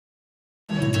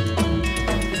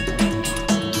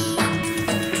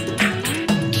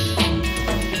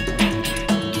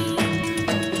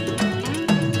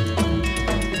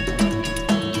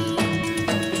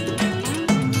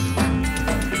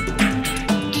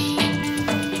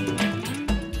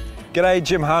G'day,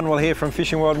 Jim Harnwell here from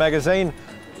Fishing World Magazine.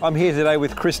 I'm here today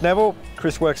with Chris Neville.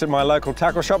 Chris works at my local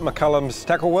tackle shop, McCullum's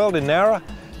Tackle World in Nowra,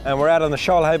 and we're out on the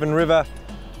Shoalhaven River,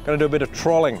 going to do a bit of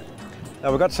trolling.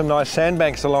 Now we've got some nice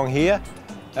sandbanks along here,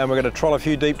 and we're going to troll a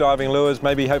few deep diving lures,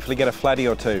 maybe hopefully get a flatty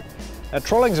or two. Now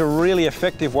trolling's a really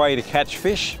effective way to catch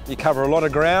fish. You cover a lot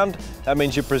of ground, that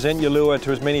means you present your lure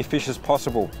to as many fish as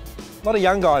possible. A lot of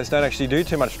young guys don't actually do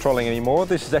too much trolling anymore.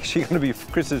 This is actually going to be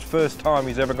Chris's first time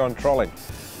he's ever gone trolling.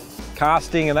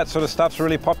 Casting and that sort of stuff's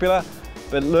really popular,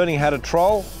 but learning how to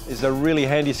troll is a really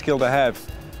handy skill to have.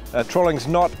 Trolling's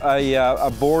not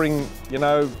a boring,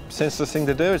 senseless thing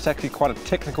to do. It's actually quite a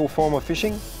technical form of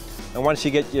fishing. And once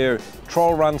you get your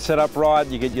troll run set up right,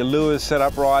 you get your lures set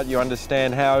up right, you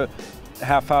understand how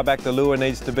far back the lure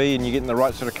needs to be, and you get in the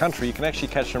right sort of country, you can actually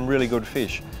catch some really good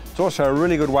fish. It's also a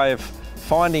really good way of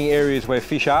finding areas where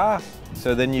fish are,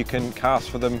 so then you can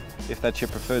cast for them if that's your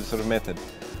preferred sort of method.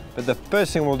 But the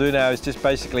first thing we'll do now is just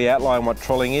basically outline what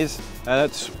trolling is, and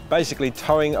it's basically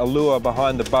towing a lure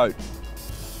behind the boat.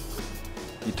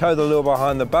 You tow the lure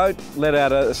behind the boat, let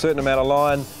out a certain amount of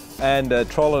line, and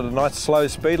troll at a nice slow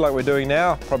speed like we're doing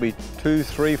now, probably 2,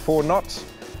 3, 4 knots,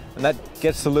 and that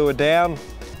gets the lure down.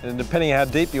 And depending on how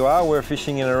deep you are, we're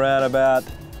fishing in around about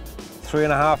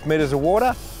 3.5 meters of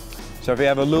water. So if you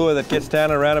have a lure that gets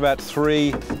down around about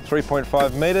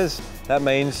 3.5 meters, that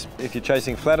means if you're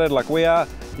chasing flathead like we are,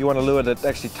 you want a lure that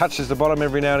actually touches the bottom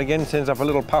every now and again, sends up a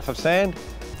little puff of sand.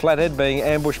 Flathead, being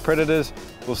ambush predators,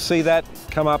 will see that,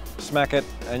 come up, smack it,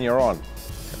 and you're on.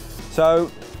 So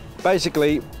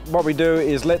basically what we do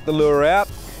is let the lure out.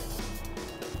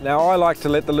 Now I like to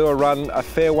let the lure run a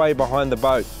fair way behind the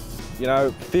boat.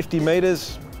 50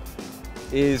 meters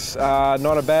is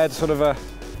not a bad sort of a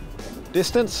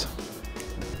distance.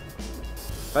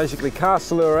 Basically cast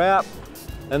the lure out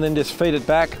and then just feed it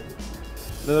back.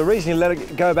 Now the reason you let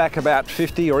it go back about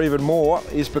 50 or even more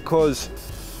is because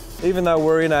even though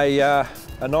we're in a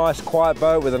nice quiet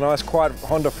boat with a nice quiet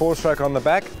Honda 4-stroke on the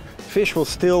back, fish will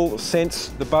still sense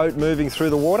the boat moving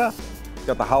through the water. You've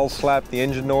got the hull slap, the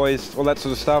engine noise, all that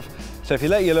sort of stuff. So if you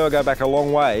let your lure go back a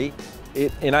long way,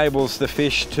 it enables the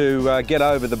fish to get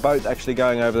over the boat actually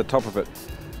going over the top of it.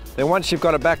 Then once you've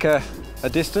got it back a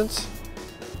distance,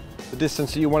 the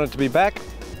distance that you want it to be back,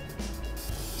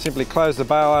 simply close the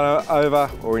bail over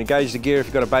or engage the gear if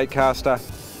you've got a bait caster,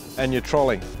 and you're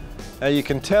trolling. Now you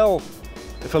can tell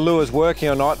if a lure is working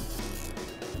or not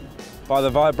by the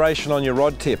vibration on your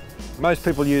rod tip. Most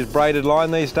people use braided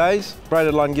line these days.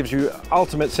 Braided line gives you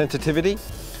ultimate sensitivity.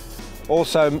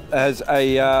 Also has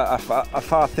a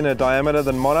far thinner diameter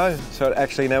than mono, so it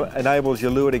actually enables your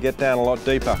lure to get down a lot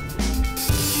deeper.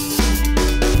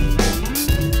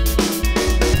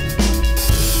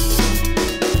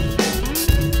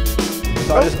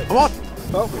 So I'm on.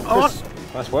 Well,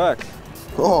 Chris, nice work.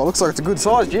 Oh, looks like it's a good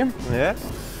size, Jim. Yeah.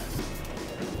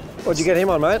 What'd you get him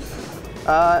on, mate?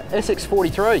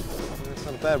 SX43. That's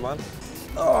not a bad one.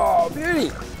 Oh, beauty.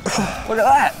 Look at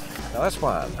that. Nice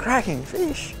one. Cracking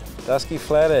fish. Dusky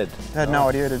flathead. I had no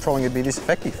idea that trolling would be this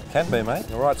effective. Can be, mate.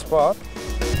 In the right spot.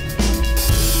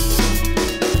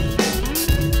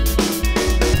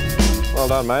 Well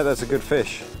done, mate. That's a good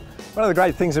fish. One of the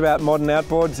great things about modern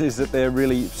outboards is that they're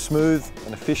really smooth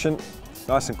and efficient,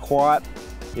 nice and quiet.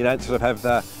 You don't sort of have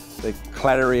the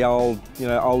clattery old,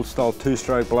 old style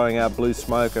 2-stroke blowing out blue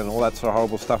smoke and all that sort of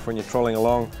horrible stuff when you're trolling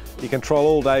along. You can troll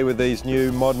all day with these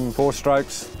new modern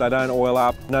 4-strokes. They don't oil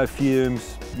up, no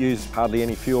fumes, use hardly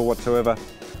any fuel whatsoever.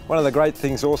 One of the great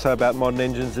things also about modern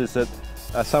engines is that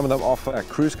some of them offer a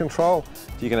cruise control.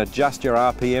 So you can adjust your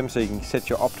RPM so you can set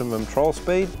your optimum troll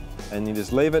speed, and you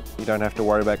just leave it. You don't have to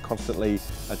worry about constantly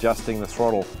adjusting the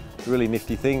throttle. It's a really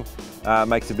nifty thing.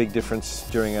 Makes a big difference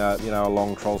during a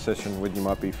long troll session when you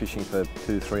might be fishing for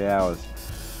 2-3 hours.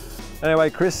 Anyway,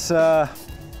 Chris,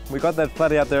 we got that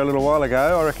flatty out there a little while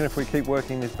ago. I reckon if we keep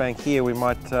working this bank here, we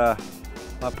might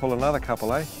pull another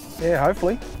couple, eh? Yeah,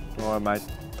 hopefully. All right, mate.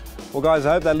 Well, guys,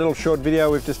 I hope that little short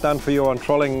video we've just done for you on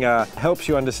trolling helps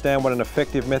you understand what an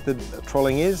effective method of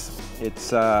trolling is.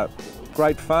 It's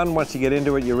great fun. Once you get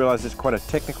into it, you realise it's quite a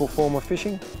technical form of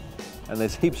fishing, and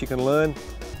there's heaps you can learn.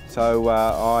 So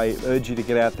I urge you to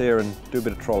get out there and do a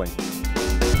bit of trolling.